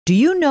Do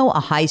you know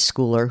a high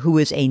schooler who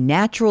is a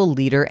natural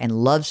leader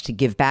and loves to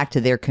give back to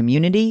their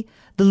community?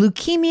 The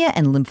Leukemia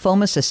and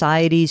Lymphoma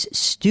Society's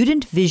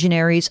Student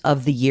Visionaries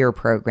of the Year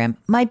program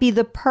might be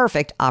the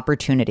perfect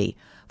opportunity.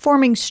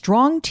 Forming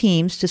strong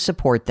teams to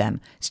support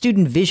them,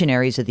 Student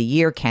Visionaries of the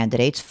Year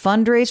candidates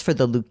fundraise for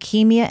the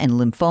Leukemia and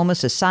Lymphoma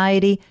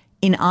Society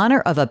in honor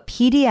of a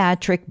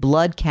pediatric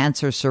blood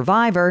cancer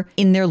survivor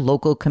in their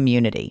local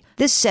community.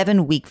 This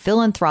 7-week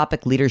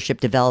philanthropic leadership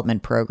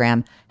development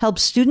program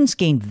helps students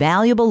gain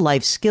valuable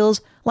life skills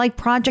like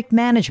project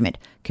management,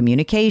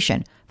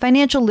 communication,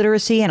 financial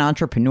literacy, and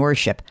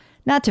entrepreneurship.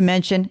 Not to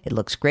mention, it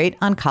looks great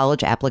on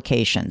college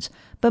applications.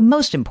 But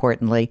most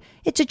importantly,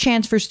 it's a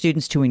chance for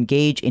students to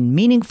engage in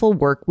meaningful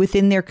work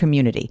within their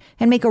community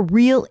and make a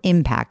real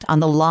impact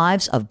on the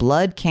lives of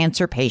blood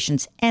cancer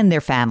patients and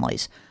their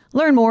families.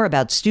 Learn more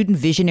about Student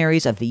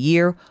Visionaries of the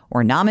Year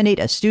or nominate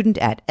a student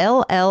at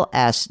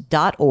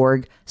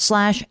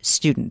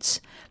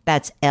lls.org/students.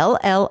 That's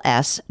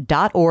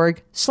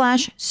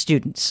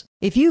lls.org/students.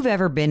 If you've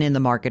ever been in the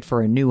market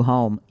for a new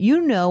home,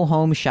 you know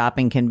home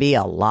shopping can be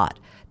a lot.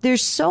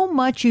 There's so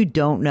much you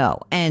don't know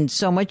and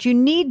so much you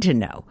need to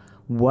know.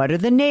 What are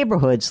the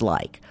neighborhoods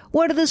like?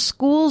 What are the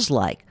schools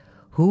like?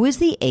 Who is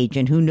the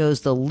agent who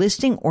knows the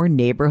listing or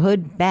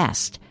neighborhood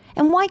best?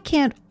 And why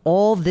can't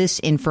all this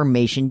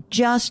information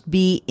just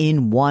be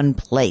in one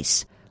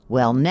place?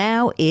 Well,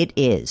 now it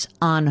is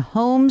on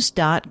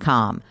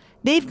Homes.com.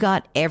 They've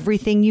got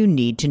everything you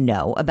need to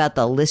know about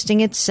the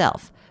listing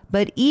itself.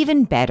 But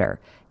even better,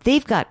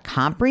 they've got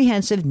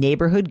comprehensive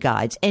neighborhood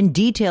guides and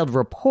detailed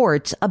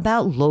reports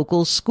about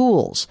local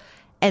schools.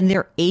 And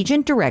their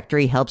agent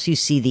directory helps you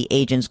see the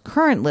agent's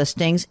current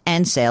listings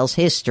and sales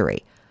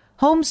history.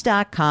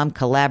 Homes.com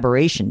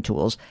collaboration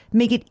tools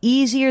make it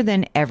easier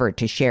than ever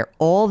to share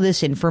all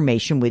this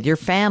information with your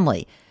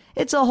family.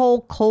 It's a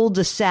whole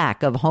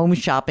cul-de-sac of home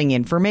shopping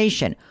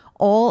information,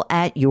 all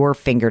at your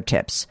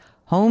fingertips.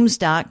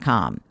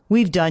 Homes.com.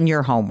 We've done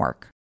your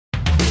homework.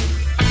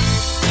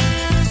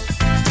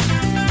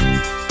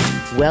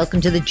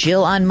 Welcome to the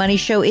Jill on Money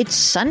Show. It's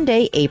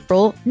Sunday,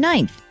 April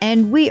 9th,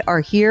 and we are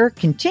here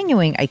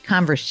continuing a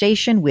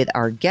conversation with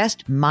our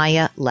guest,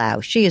 Maya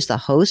Lau. She is the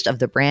host of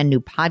the brand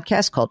new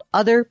podcast called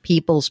Other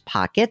People's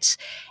Pockets.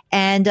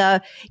 And,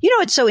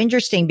 it's so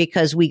interesting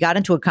because we got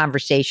into a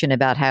conversation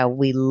about how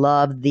we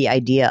love the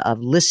idea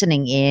of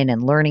listening in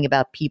and learning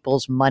about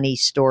people's money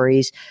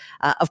stories.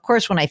 Of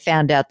course, when I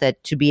found out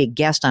that to be a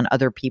guest on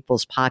Other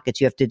People's Pockets,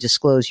 you have to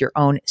disclose your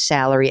own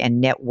salary and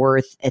net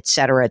worth, et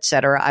cetera,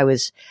 I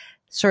was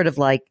sort of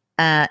like,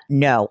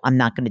 no, I'm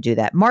not going to do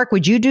that. Mark,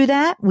 would you do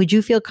that? Would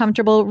you feel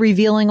comfortable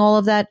revealing all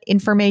of that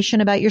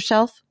information about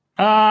yourself?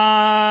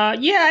 Yeah,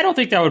 I don't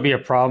think that would be a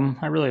problem.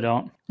 I really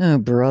don't. Oh,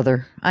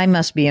 brother, I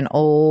must be an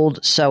old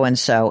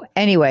so-and-so.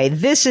 Anyway,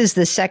 this is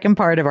the second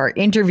part of our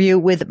interview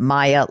with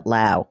Maya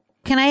Lau.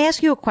 Can I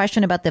ask you a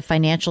question about the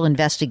financial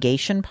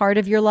investigation part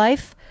of your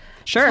life?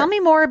 Sure. Tell me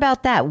more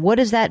about that. What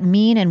does that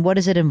mean and what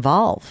does it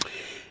involve?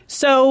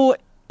 So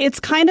it's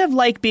kind of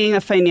like being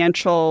a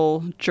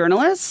financial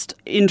journalist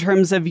in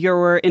terms of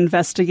you're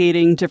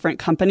investigating different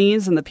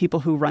companies and the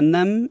people who run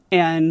them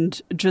and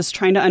just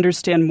trying to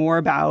understand more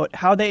about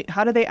how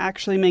do they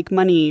actually make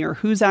money or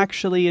who's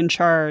actually in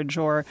charge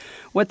or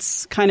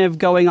what's kind of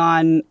going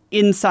on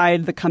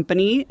inside the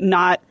company,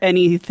 not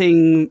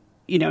anything,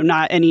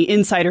 not any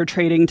insider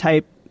trading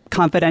type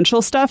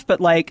confidential stuff,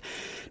 but like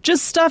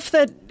just stuff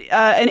that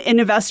an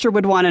investor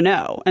would want to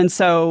know. And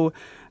so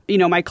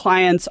my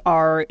clients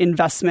are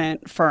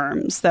investment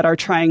firms that are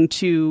trying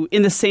to,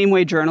 in the same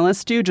way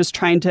journalists do, just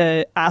trying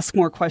to ask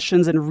more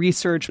questions and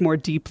research more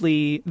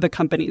deeply the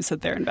companies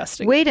that they're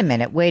investing in. Wait a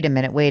minute.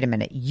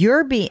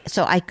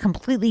 So I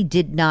completely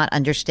did not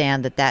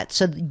understand that.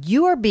 So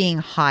you are being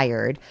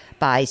hired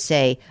by,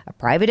 say, a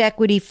private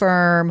equity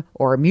firm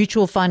or a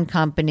mutual fund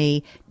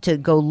company to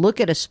go look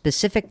at a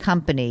specific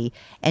company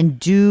and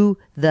do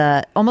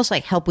almost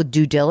like help with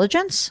due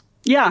diligence?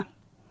 Yeah.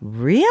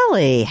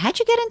 Really? How'd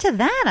you get into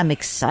that? I'm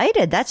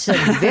excited. That's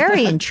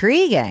very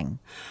intriguing.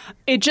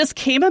 It just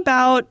came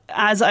about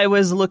as I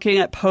was looking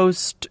at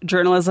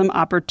post-journalism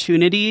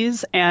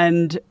opportunities,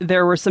 and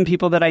there were some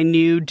people that I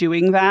knew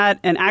doing that.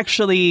 And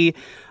actually,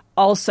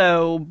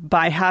 also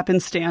by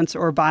happenstance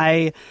or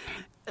by,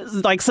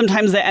 like,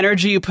 sometimes the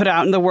energy you put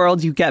out in the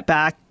world, you get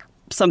back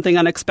something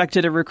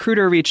unexpected. A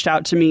recruiter reached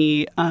out to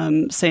me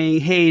saying,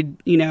 hey,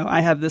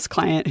 I have this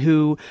client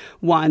who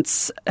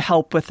wants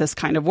help with this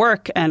kind of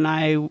work. And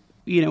I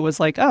was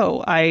like,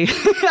 oh, I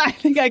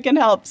think I can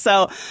help.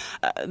 So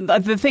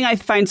the thing I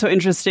find so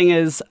interesting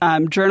is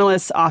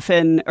journalists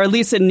often, or at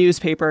least in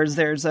newspapers,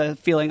 there's a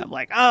feeling of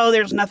like, oh,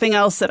 there's nothing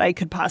else that I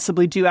could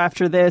possibly do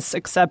after this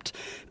except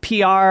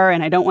PR,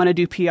 and I don't want to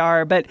do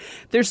PR. But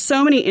there's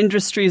so many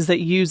industries that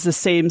use the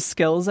same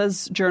skills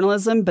as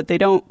journalism, but they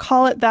don't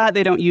call it that.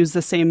 They don't use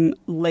the same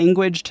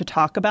language to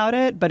talk about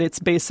it. But it's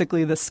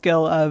basically the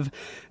skill of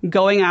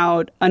going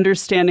out,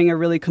 understanding a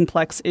really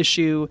complex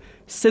issue,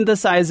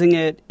 synthesizing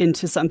it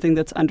into something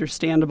that's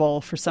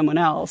understandable for someone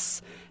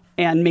else,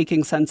 and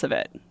making sense of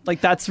it.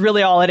 Like, that's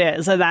really all it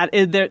is. And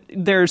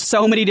there's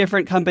so many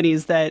different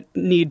companies that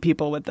need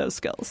people with those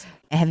skills.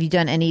 Have you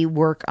done any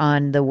work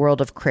on the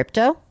world of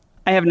crypto?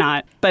 I have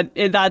not, but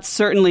that's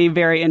certainly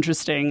very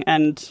interesting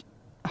and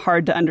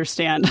hard to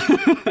understand.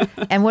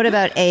 And what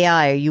about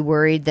AI? Are you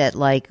worried that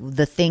like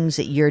the things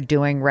that you're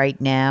doing right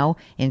now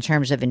in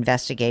terms of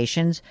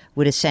investigations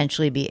would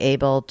essentially be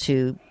able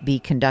to be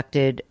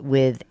conducted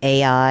with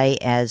AI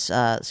as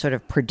sort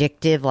of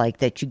predictive, like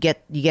that you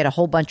get a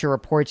whole bunch of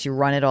reports, you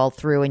run it all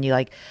through and you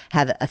like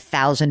have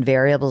 1,000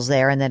 variables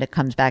there, and then it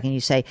comes back and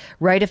you say,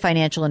 write a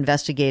financial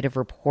investigative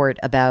report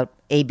about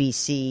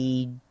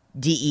ABC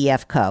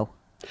DEF Co.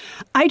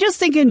 I just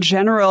think in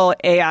general,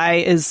 AI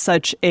is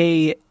such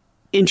a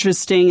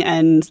interesting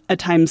and at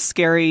times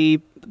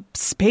scary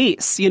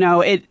space. You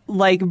know, it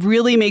like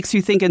really makes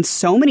you think in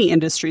so many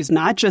industries,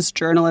 not just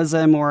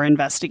journalism or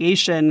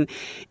investigation.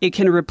 It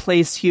can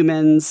replace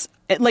humans.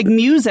 Like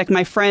music,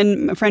 my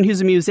friend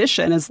who's a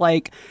musician is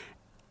like,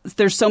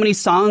 there's so many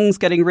songs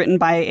getting written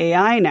by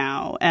AI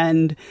now.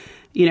 And,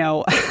 you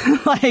know,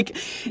 like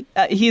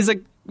he's a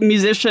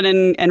musician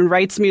and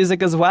writes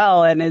music as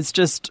well, and is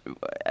just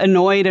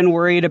annoyed and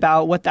worried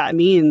about what that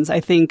means. I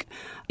think,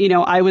 you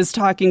know, I was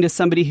talking to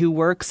somebody who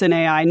works in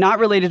AI, not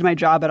related to my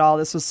job at all.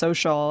 This was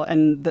social.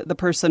 And the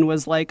person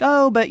was like,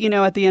 oh, but, you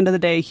know, at the end of the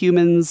day,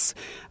 humans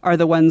are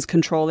the ones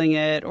controlling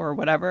it or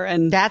whatever.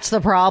 And that's the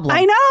problem.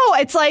 I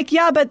know. It's like,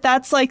 yeah, but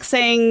that's like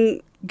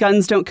saying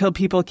guns don't kill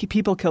people,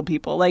 people kill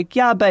people. Like,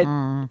 yeah, but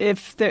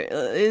if they're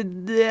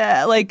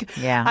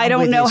I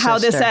don't know how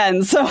this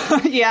ends. So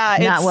yeah,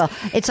 not well.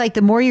 It's like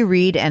the more you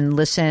read and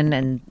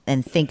listen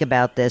and think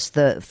about this,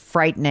 the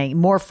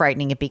more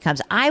frightening it becomes.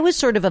 I was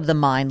sort of the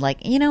mind,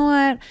 like, you know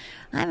what?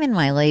 I'm in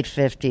my late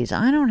 50s.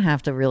 I don't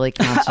have to really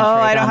concentrate on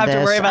this. I don't have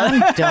to worry about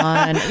it. I'm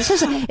done. This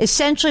is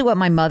essentially what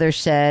my mother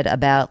said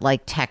about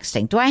like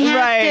texting. Do I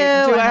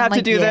have to? Do I have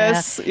to do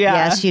this? Yeah.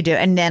 Yes, you do.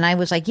 And then I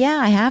was like, yeah,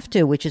 I have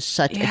to, which is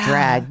such a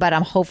drag. But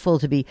I'm hopeful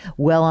to be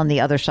well on the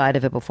other side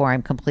of it before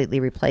I'm completely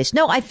replaced.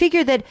 No, I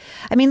figure that,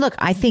 I mean, look,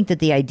 I think that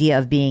the idea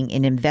of being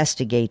an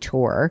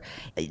investigator,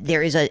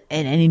 there is an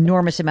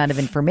enormous amount of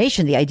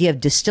information. The idea of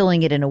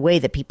distilling it in a way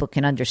that people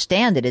can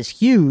understand it is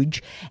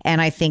huge.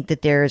 And I think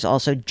that there is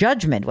also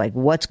judgment, like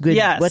what's good,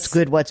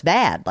 what's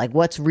bad, like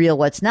what's real,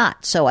 what's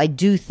not. So I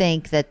do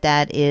think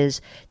that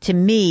is, to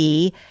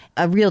me,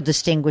 a real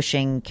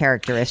distinguishing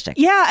characteristic.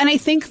 Yeah, and I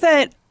think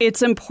that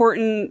it's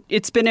important.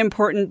 It's been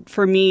important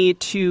for me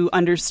to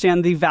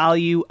understand the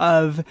value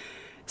of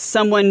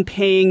someone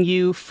paying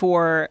you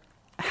for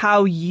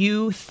how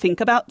you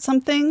think about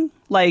something.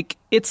 Like,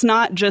 it's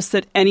not just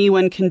that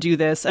anyone can do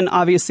this, and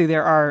obviously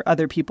there are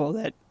other people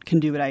that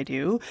can do what I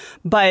do,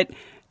 but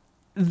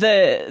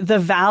the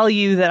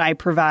value that I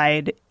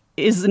provide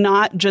is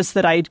not just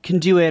that I can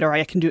do it or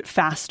I can do it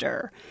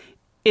faster.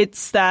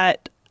 It's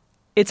that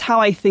it's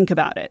how I think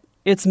about it.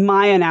 It's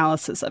my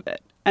analysis of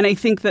it. And I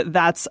think that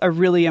that's a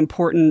really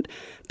important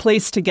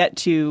place to get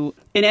to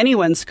in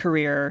anyone's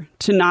career,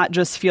 to not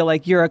just feel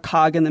like you're a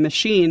cog in the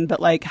machine, but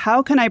like,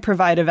 how can I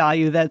provide a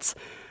value that's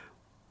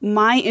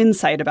my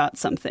insight about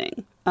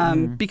something?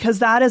 Because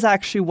that is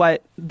actually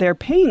what they're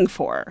paying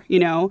for, you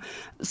know?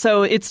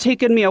 So it's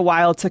taken me a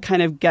while to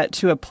kind of get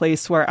to a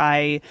place where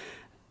I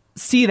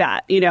see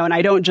that, you know, and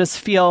I don't just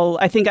feel,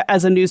 I think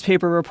as a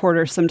newspaper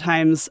reporter,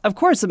 sometimes, of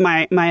course,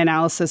 my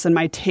analysis and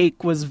my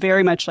take was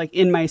very much like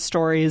in my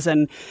stories.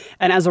 And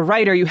as a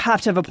writer, you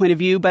have to have a point of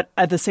view. But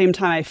at the same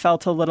time, I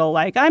felt a little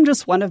like I'm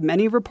just one of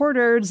many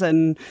reporters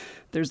and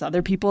there's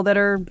other people that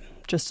are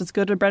just as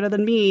good or better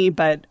than me.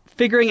 But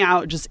figuring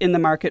out just in the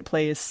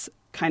marketplace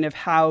kind of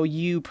how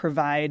you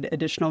provide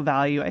additional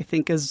value, I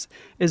think is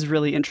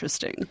really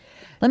interesting.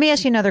 Let me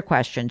ask you another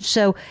question.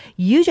 So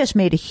you just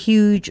made a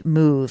huge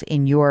move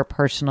in your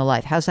personal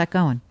life. How's that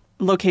going?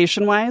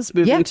 Location-wise,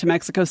 moving to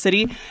Mexico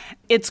City,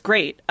 it's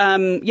great.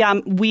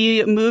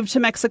 We moved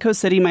to Mexico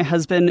City, my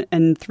husband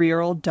and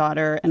 3-year-old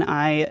daughter and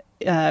I.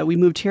 We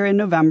moved here in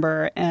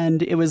November,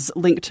 and it was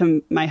linked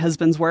to my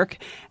husband's work.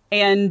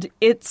 And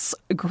it's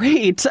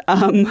great.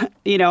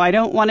 You know, I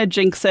don't want to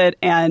jinx it.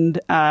 And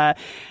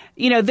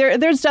you know,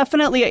 there's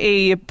definitely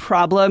a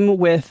problem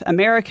with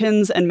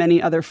Americans and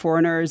many other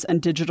foreigners and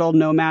digital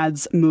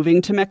nomads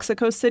moving to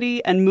Mexico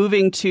City and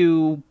moving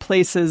to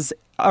places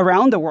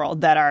around the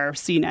world that are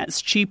seen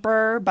as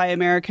cheaper by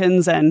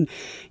Americans, and,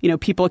 you know,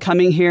 people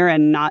coming here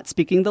and not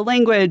speaking the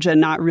language and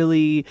not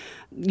really,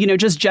 you know,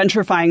 just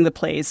gentrifying the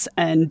place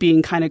and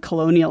being kind of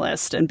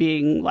colonialist and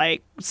being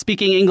like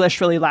speaking English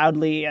really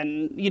loudly.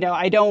 And, you know,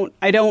 I don't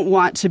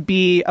want to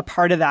be a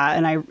part of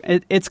that.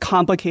 And it's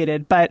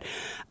complicated, but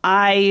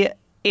I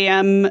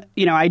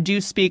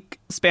do speak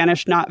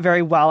Spanish not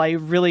very well. I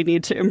really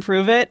need to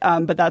improve it.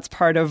 But that's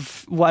part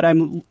of what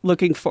I'm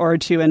looking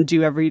forward to and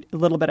do a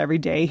little bit every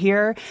day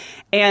here.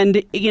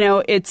 And, you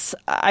know,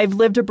 I've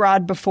lived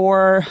abroad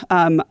before.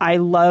 I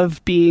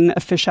love being a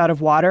fish out of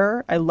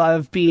water. I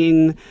love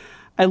being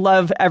I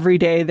love every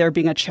day there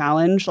being a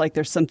challenge. Like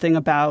there's something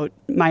about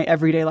my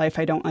everyday life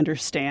I don't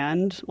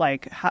understand.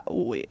 Like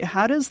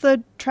how does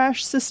the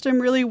trash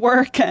system really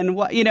work? And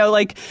what,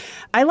 like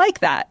I like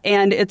that.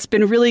 And it's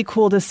been really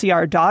cool to see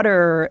our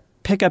daughter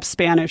pick up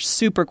Spanish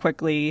super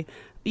quickly.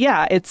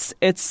 Yeah, it's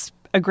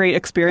a great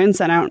experience,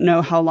 and I don't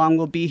know how long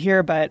we'll be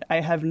here, but I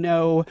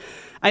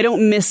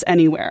don't miss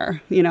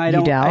anywhere. I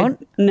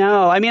don't.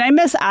 No, I mean, I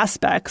miss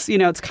aspects.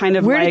 It's kind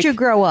of. Where did you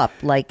grow up?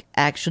 Like,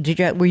 actually,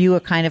 were you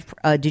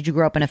did you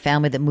grow up in a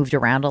family that moved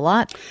around a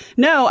lot?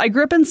 No, I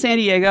grew up in San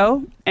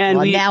Diego,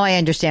 and now I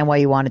understand why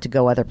you wanted to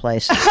go other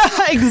places.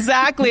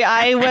 Exactly,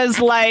 I was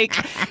like,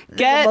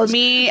 get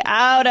me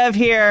out of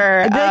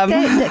here. Can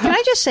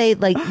I just say,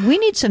 like, we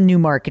need some new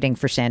marketing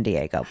for San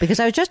Diego, because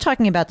I was just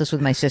talking about this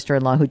with my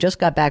sister-in-law who just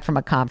got back from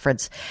a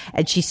conference,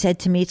 and she said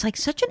to me, it's like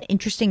such an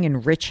interesting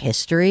and rich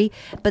history,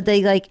 but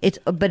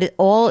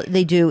all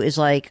they do is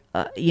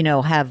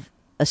have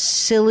a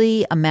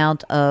silly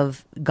amount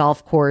of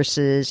golf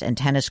courses and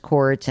tennis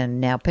courts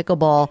and now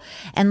pickleball,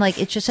 and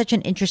it's just such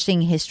an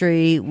interesting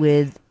history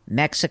with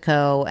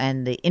Mexico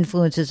and the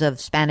influences of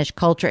Spanish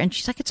culture. And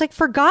she's like, it's like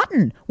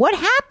forgotten. What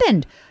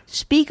happened?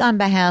 Speak on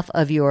behalf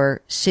of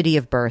your city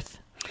of birth.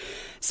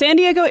 San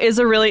Diego is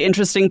a really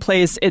interesting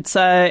place. It's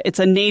a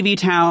Navy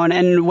town,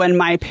 and when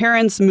my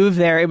parents moved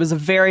there, it was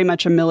very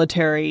much a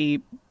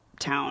military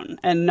town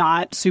and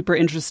not super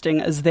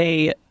interesting as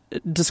they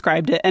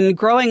described it. And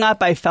growing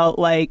up, I felt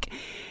like,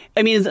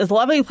 it's a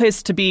lovely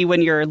place to be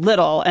when you're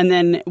little. And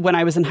then when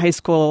I was in high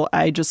school,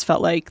 I just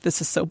felt like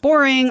this is so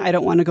boring. I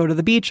don't want to go to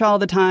the beach all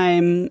the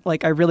time.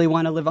 Like, I really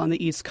want to live on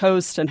the East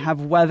Coast and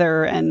have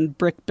weather and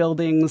brick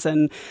buildings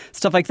and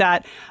stuff like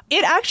that.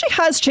 It actually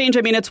has changed.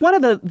 It's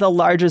one of the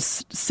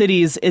largest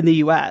cities in the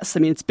U.S.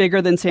 It's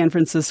bigger than San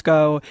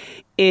Francisco.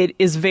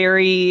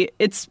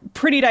 It's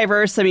pretty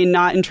diverse.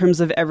 Not in terms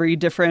of every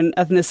different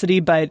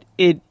ethnicity, but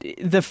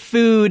the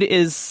food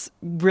is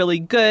really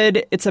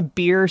good. It's a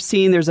beer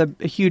scene. There's a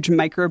huge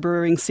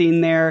microbrewing scene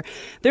there.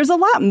 There's a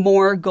lot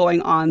more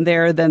going on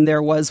there than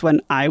there was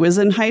when I was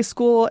in high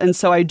school. And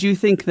so I do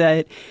think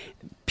that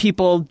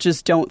people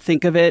just don't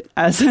think of it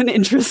as an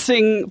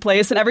interesting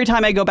place. And every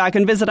time I go back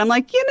and visit, I'm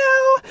like,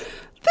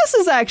 this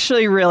is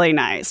actually really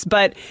nice.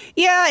 But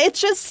yeah,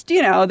 it's just,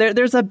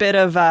 there's a bit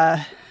of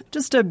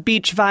just a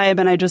beach vibe,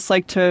 and I just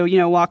like to,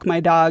 walk my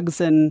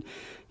dogs and,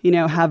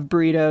 have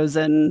burritos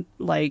and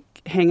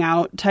hang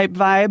out type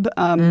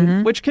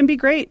vibe, which can be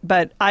great.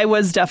 But I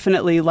was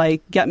definitely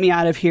get me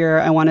out of here.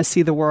 I want to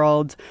see the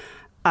world.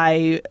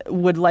 I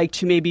would like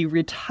to maybe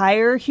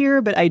retire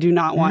here, but I do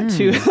not want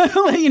to,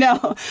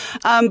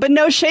 but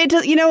no shade to,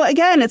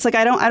 again, it's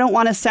I don't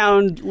want to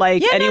sound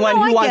like anyone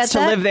who wants to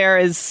live there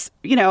is,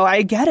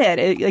 I get it.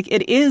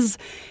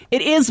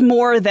 It is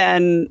more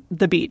than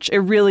the beach. It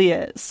really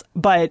is.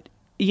 But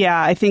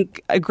yeah, I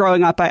think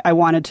growing up, I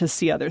wanted to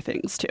see other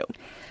things too.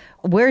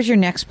 Where's your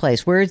next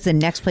place? Where's the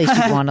next place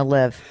you want to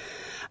live?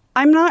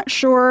 I'm not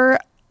sure.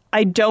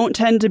 I don't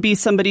tend to be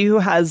somebody who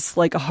has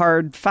a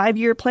hard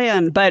 5-year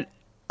plan, but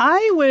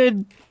I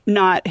would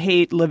not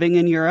hate living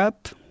in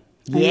Europe.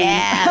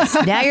 Yes.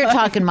 Now you're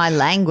talking my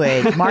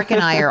language. Mark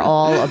and I are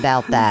all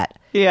about that.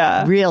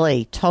 Yeah.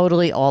 Really,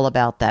 totally all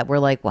about that. We're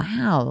like,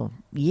 wow.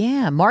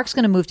 Yeah. Mark's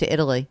going to move to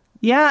Italy.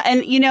 Yeah.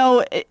 And,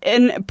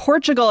 and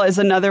Portugal is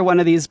another one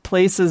of these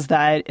places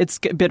that it's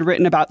been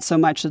written about so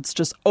much. It's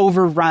just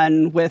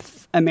overrun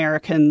with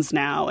Americans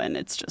now. And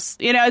it's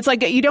just, it's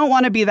like you don't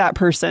want to be that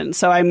person.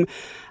 So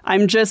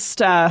I'm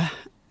just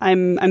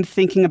I'm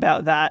thinking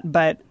about that.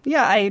 But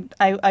yeah,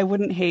 I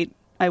wouldn't hate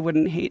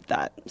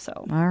that. So.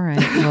 All right.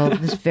 Well,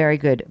 this is very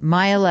good.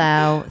 Maya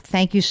Lau,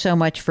 thank you so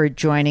much for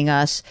joining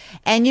us.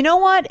 And you know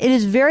what? It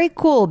is very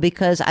cool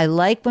because I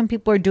like when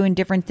people are doing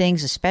different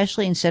things,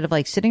 especially instead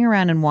of sitting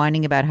around and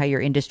whining about how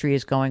your industry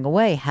is going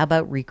away. How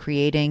about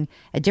recreating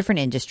a different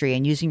industry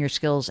and using your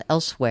skills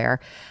elsewhere?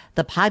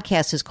 The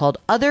podcast is called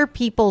Other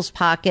People's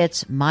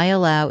Pockets. Maya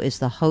Lau is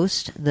the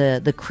host,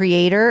 the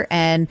creator,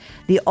 and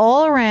the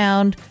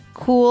all-around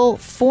cool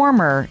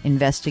former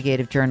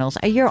investigative journalist.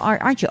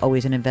 Aren't you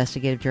always an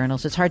investigative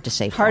journalist? It's hard to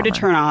say. Hard to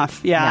turn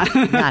off. Yeah.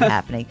 No, not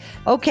happening.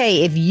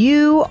 Okay. If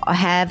you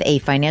have a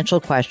financial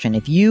question,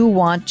 if you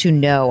want to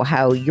know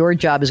how your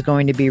job is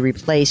going to be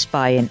replaced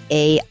by an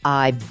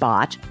AI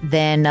bot,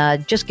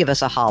 then just give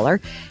us a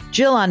holler.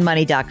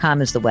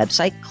 JillOnMoney.com is the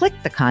website. Click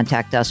the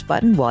Contact Us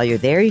button. While you're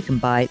there, you can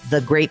buy The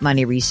Great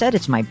Money Reset.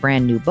 It's my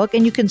brand new book.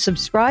 And you can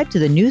subscribe to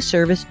the new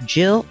service,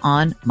 Jill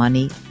on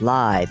Money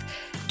Live.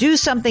 Do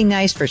something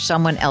nice for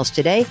someone else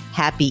today.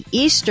 Happy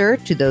Easter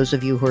to those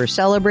of you who are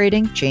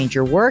celebrating. Change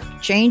your work,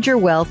 change your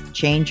wealth,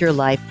 change your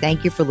life.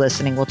 Thank you for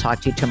listening. We'll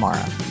talk to you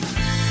tomorrow.